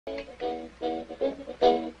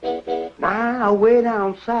Now, way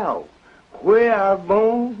down south, where I was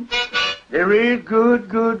born, there is good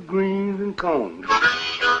greens and corn.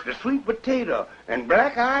 The sweet potato and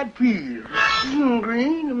black-eyed peas,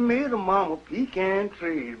 green to me, the mama pecan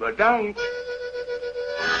trees. But don't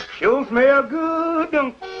sure smell good,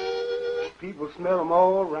 don't people smell them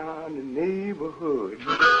all around the neighborhood.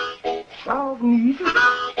 Soft and easy,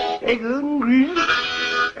 they good and greasy,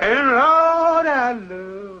 and Lord, I love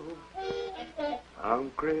 'em.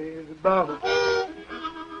 I'm crazy about 'em.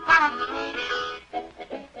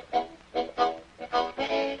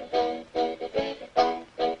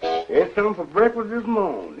 Had some for breakfast this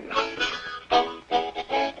morning.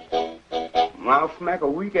 I'll smack a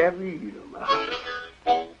week after you eat 'em.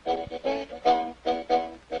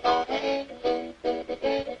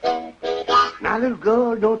 Now, little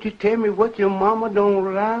girl, don't you tell me what your mama don't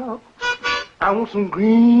allow. I want some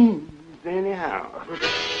greens anyhow.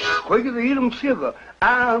 Quicker to eat 'em sugar,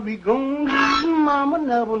 I'll be gone. Mama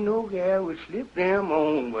never no gal would slip them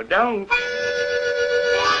on, but don't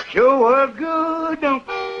sure was good, don't.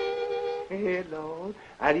 Hey, Lord,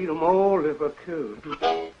 I'd eat 'em all if I could.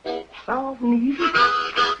 Soft and easy,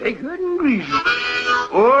 they good and greasy.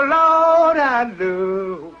 Oh, Lord, I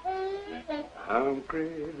love. I'm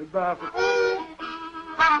crazy about it.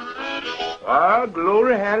 Ah,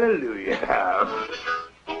 glory, hallelujah.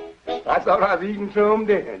 I thought I was eating some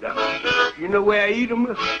then. You know where I eat them?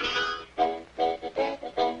 Woo!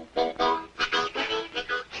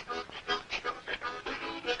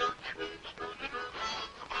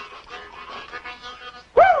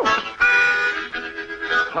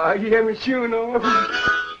 Oh, you hear me chewing on?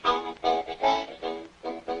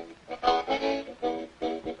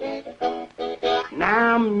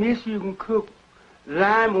 Now, miss, you can cook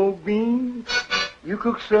lime or beans. You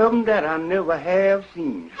cook something that I never have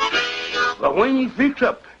seen. But when you fix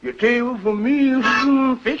up your table for me,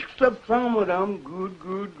 fix up some of them good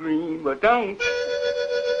green. But don't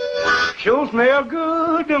sure smell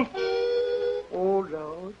good. Don't. Oh,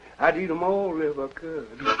 Lord, I'd eat 'em all if I could.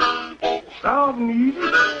 Soft and easy,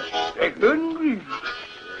 they good and greasy.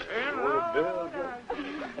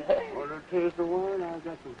 Want to taste the wine? I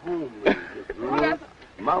got some home with you.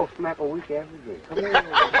 Mouth smack a week every day. Come on.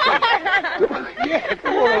 Yeah,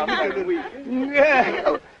 come on.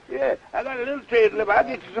 Yeah. I got a little taste left. I'll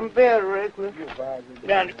get you some better right quick.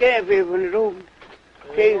 Down the cafe when it's over.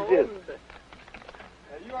 Taste this.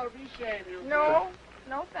 You ought to be ashamed. No,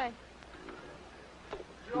 thanks.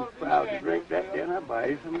 Too proud to drink that, then I'll buy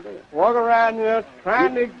you some beer. Walk around here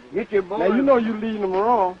trying to get your boy. Now, you know you're leading them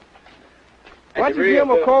wrong. Why don't you give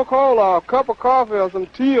them a Coca-Cola or a cup of coffee or some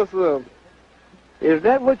tea or something? Is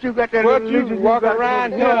that what you got that What little you walk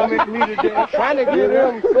around here trying to get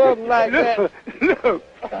them something like that? Look,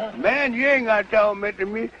 man, you ain't got to tell me to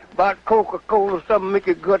me about Coca-Cola or something make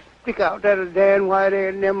your gut stick out that of Dan White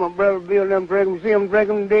and them, my brother Bill, them drink them, see them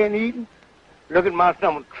drinking and then eating. Look at my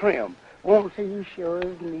stomach trim. Won't say you sure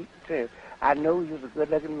is neat trim. I know you was a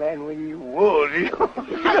good-looking man when you was.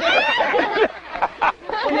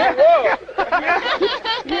 Yeah.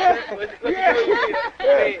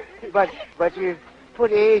 But you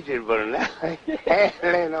put aged one now. Hat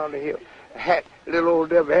laying on the hill. Hat, little old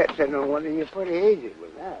double hat sitting on one of you put aged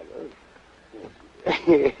one now.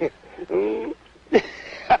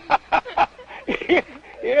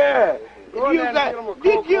 Yeah.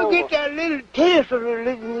 Did you get that little taste of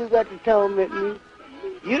religion you got to torment me?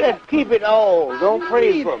 You just keep it all. Don't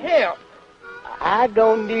pray for me. Help. I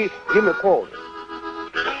don't need. Give me a quarter.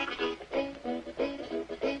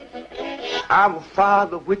 Our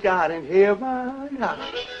Father which art in heaven,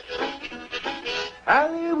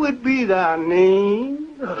 hallowed be thy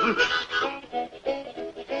name.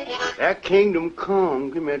 That kingdom come,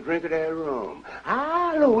 give me a drink of that rum.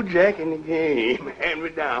 Hello, Jack in the game, hand me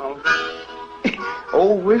down.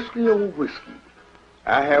 Oh, whiskey,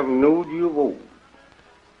 I have knowed you of old.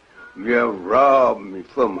 You have robbed me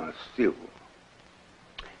for my silver,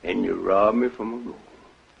 and you robbed me for my gold.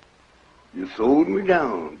 You sold me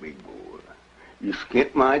down, big boy. You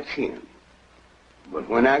skint my chin. But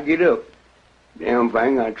when I get up, damn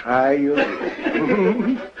thing, I try you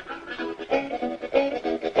again.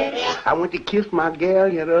 I went to kiss my gal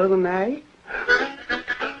the other night.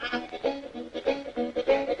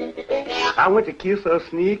 I went to kiss her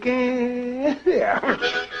sneaking. Yeah.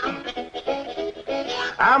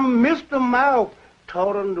 I missed the mouth.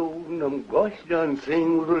 Taught her nose and them gosh done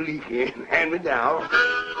things was leaking. Hand me down.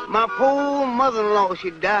 My poor mother-in-law, she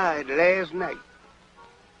died last night.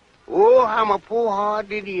 Oh, how my poor heart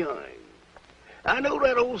did yearn. I know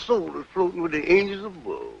that old soul is floating with the angels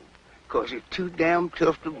above, 'cause it's too damn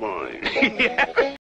tough to burn.